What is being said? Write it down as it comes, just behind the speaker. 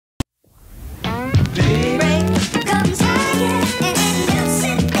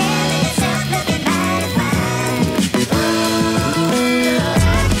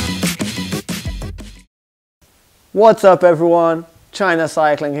What's up everyone, China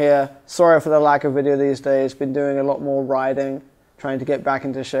Cycling here. Sorry for the lack of video these days, been doing a lot more riding, trying to get back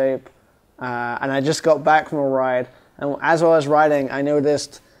into shape. And I just got back from a ride, and as I was riding I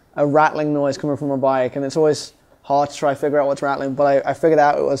noticed a rattling noise coming from my bike, and it's always hard to try to figure out what's rattling, but I figured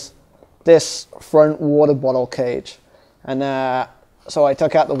out it was this front water bottle cage. And so I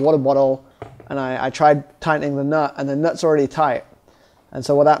took out the water bottle and I tried tightening the nut, and the nut's already tight. And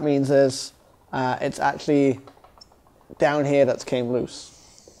so what that means is it's actually down here that's came loose.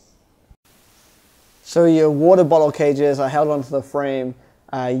 So your water bottle cages are held onto the frame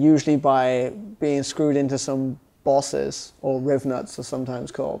usually by being screwed into some bosses, or Rivnuts are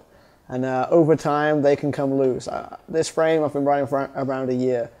sometimes called. And over time they can come loose. This frame I've been riding for around a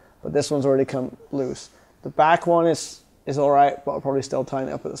year, but this one's already come loose. The back one is alright, but I'll probably still tighten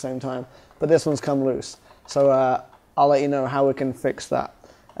it up at the same time. But this one's come loose. So I'll let you know how we can fix that.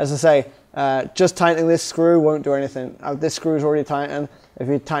 As I say, just tightening this screw won't do anything. This screw is already tightened. If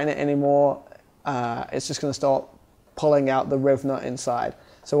you tighten it anymore, it's just going to start pulling out the Rivnut inside.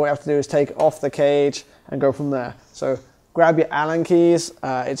 So what you have to do is take off the cage and go from there. So grab your Allen keys.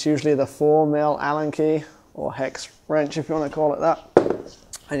 It's usually the 4mm Allen key, or hex wrench if you want to call it that.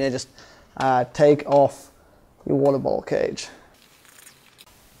 And you just take off your water bottle cage.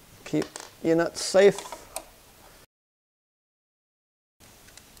 Keep your nuts safe.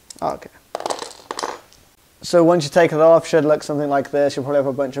 Okay. So once you take it off, it should look something like this. You'll probably have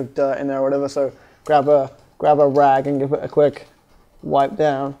a bunch of dirt in there or whatever. So grab a rag and give it a quick wipe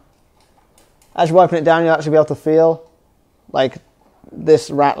down. As you're wiping it down, you'll actually be able to feel like this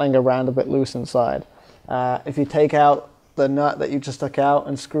rattling around a bit loose inside. If you take out the nut that you just took out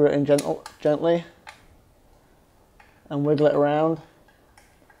and screw it in gently and wiggle it around,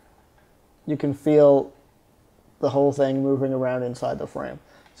 you can feel the whole thing moving around inside the frame.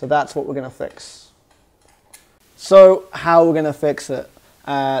 So that's what we're going to fix. So how we're going to fix it.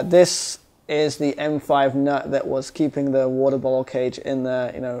 This is the M5 nut that was keeping the water bottle cage in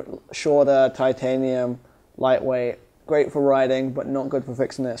there. You know, shorter, titanium, lightweight, great for riding, but not good for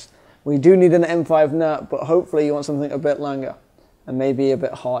fixing this. We do need an M5 nut, but hopefully you want something a bit longer and maybe a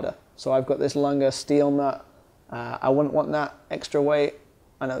bit harder. So I've got this longer steel nut. I wouldn't want that extra weight.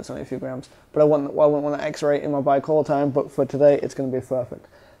 I know it's only a few grams, but I wouldn't want that extra weight in my bike all the time, but for today it's going to be perfect.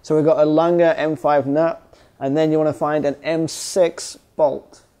 So we've got a longer M5 nut, and then you want to find an M6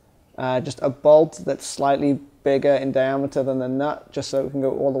 bolt. Just a bolt that's slightly bigger in diameter than the nut, just so it can go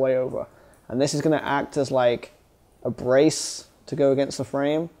all the way over. And this is going to act as like a brace to go against the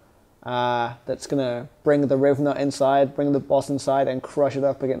frame. That's going to bring the Rivnut inside, bring the boss inside, and crush it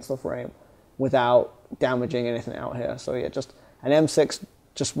up against the frame without damaging anything out here. So yeah, just an M6,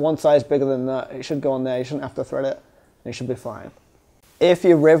 just one size bigger than that. It should go on there. You shouldn't have to thread it, and you should be fine. If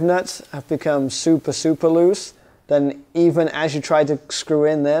your Rivnuts have become super loose, then even as you try to screw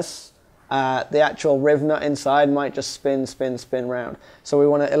in this, the actual Rivnut inside might just spin round. So we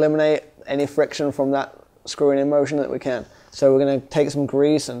want to eliminate any friction from that screwing in motion that we can. So we're going to take some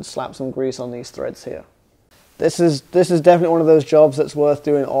grease and slap some grease on these threads here. This is definitely one of those jobs that's worth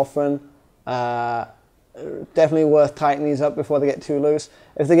doing often. Definitely worth tightening these up before they get too loose.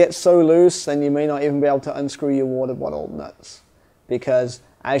 If they get so loose, then you may not even be able to unscrew your water bottle nuts, because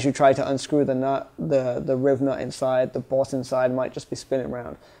as you try to unscrew the nut, the Rivnut inside, the boss inside might just be spinning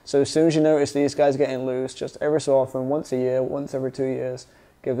around. So as soon as you notice these guys getting loose, just every so often, once a year, once every 2 years,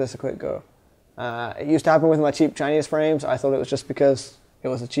 give this a quick go. It used to happen with my cheap Chinese frames. I thought it was just because it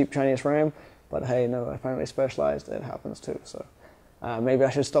was a cheap Chinese frame, but hey, no, apparently Specialized, it happens too. So maybe I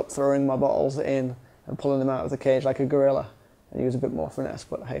should stop throwing my bottles in and pulling them out of the cage like a gorilla and use a bit more finesse,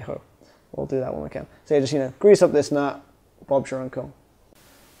 but hey ho, we'll do that when we can. So you just, grease up this nut, Bob's your uncle.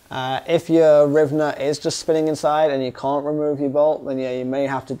 If your Rivnut is just spinning inside and you can't remove your bolt, then yeah, you may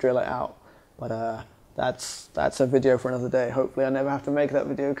have to drill it out. But that's a video for another day. Hopefully I never have to make that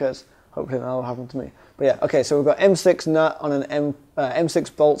video, because hopefully that'll happen to me. But yeah, okay, so we've got M6 nut on an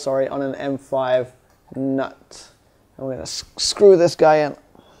M6 bolt, sorry, on an M5 nut. And we're going to screw this guy in.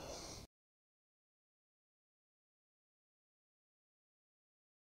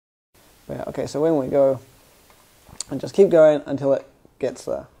 But yeah, okay, so in we go, and just keep going until it gets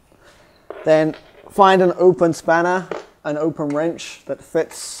there. Then find an open spanner, an open wrench that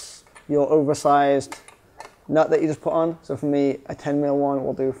fits your oversized nut that you just put on. So for me, a 10mm one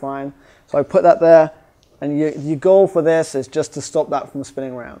will do fine. So I put that there, and your goal for this is just to stop that from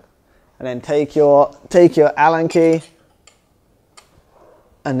spinning around. And then take your Allen key,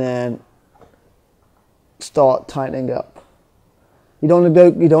 and then start tightening up. You don't want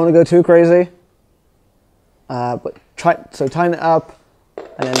to go too crazy, but tighten it up,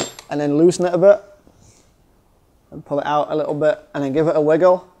 and then loosen it a bit. and pull it out a little bit and then give it a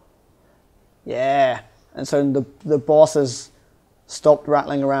wiggle. Yeah, and so the boss has stopped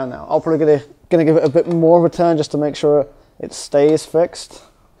rattling around now. I'll probably gonna give it a bit more of a turn just to make sure it stays fixed.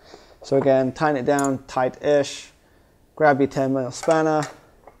 So again, tighten it down tight-ish, grab your 10mm spanner,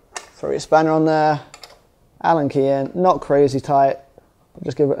 throw your spanner on there, Allen key in, not crazy tight, but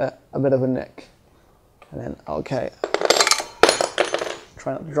just give it a bit of a nick. And then, okay,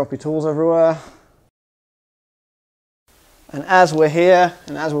 try not to drop your tools everywhere. And as we're here,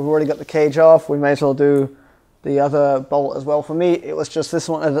 and as we've already got the cage off, we may as well do the other bolt as well. For me, it was just this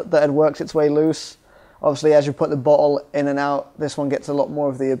one that had worked its way loose. Obviously, as you put the bottle in and out, this one gets a lot more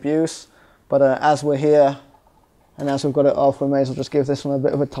of the abuse. But as we're here, and as we've got it off, we may as well just give this one a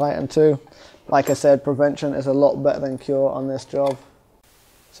bit of a tighten too. Like I said, prevention is a lot better than cure on this job.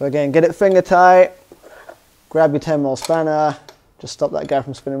 So again, get it finger tight, grab your 10mm spanner, just stop that guy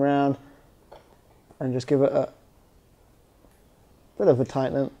from spinning around, and just give it a bit of a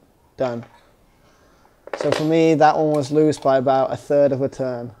tightening. Done. So for me, that one was loose by about 1/3 of a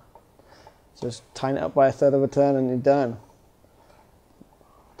turn. So just tighten it up by 1/3 of a turn and you're done.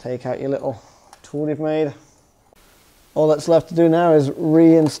 Take out your little tool you've made. All that's left to do now is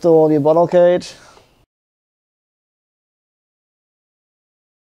reinstall your bottle cage.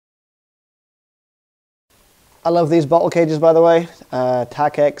 I love these bottle cages, by the way.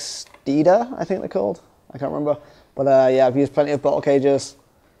 Takex Dita, I think they're called. I can't remember. But yeah, I've used plenty of bottle cages.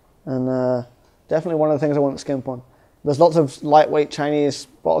 And definitely one of the things I wouldn't skimp on. There's lots of lightweight Chinese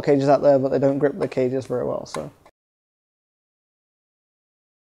bottle cages out there, but they don't grip the cages very well. So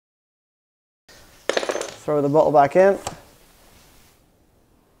throw the bottle back in.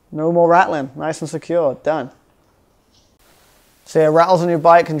 No more rattling. Nice and secure. Done. So yeah, rattles on your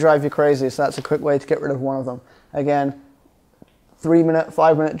bike can drive you crazy, so that's a quick way to get rid of one of them. Again, 3-minute,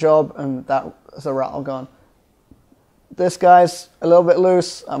 5-minute job, and that's a rattle gone. This guy's a little bit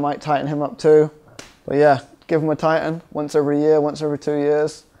loose. I might tighten him up too. But yeah, give him a tighten once every year, once every 2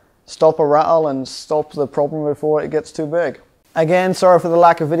 years. Stop a rattle and stop the problem before it gets too big. Again, sorry for the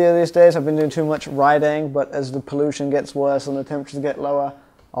lack of video these days. I've been doing too much riding, but as the pollution gets worse and the temperatures get lower,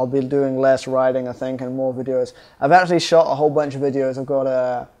 I'll be doing less riding, I think, and more videos. I've actually shot a whole bunch of videos. I've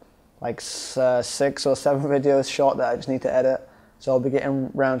got like 6 or 7 videos shot that I just need to edit. So I'll be getting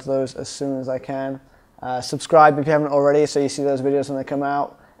around to those as soon as I can. Subscribe if you haven't already so you see those videos when they come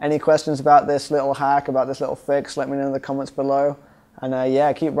out. Any questions about this little hack, about this little fix, let me know in the comments below. And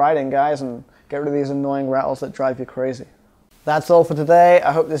yeah, keep riding, guys, and get rid of these annoying rattles that drive you crazy. That's all for today.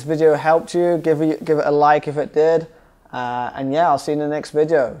 I hope this video helped you. Give it a like if it did. And yeah, I'll see you in the next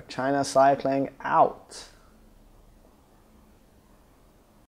video. China Cycling out.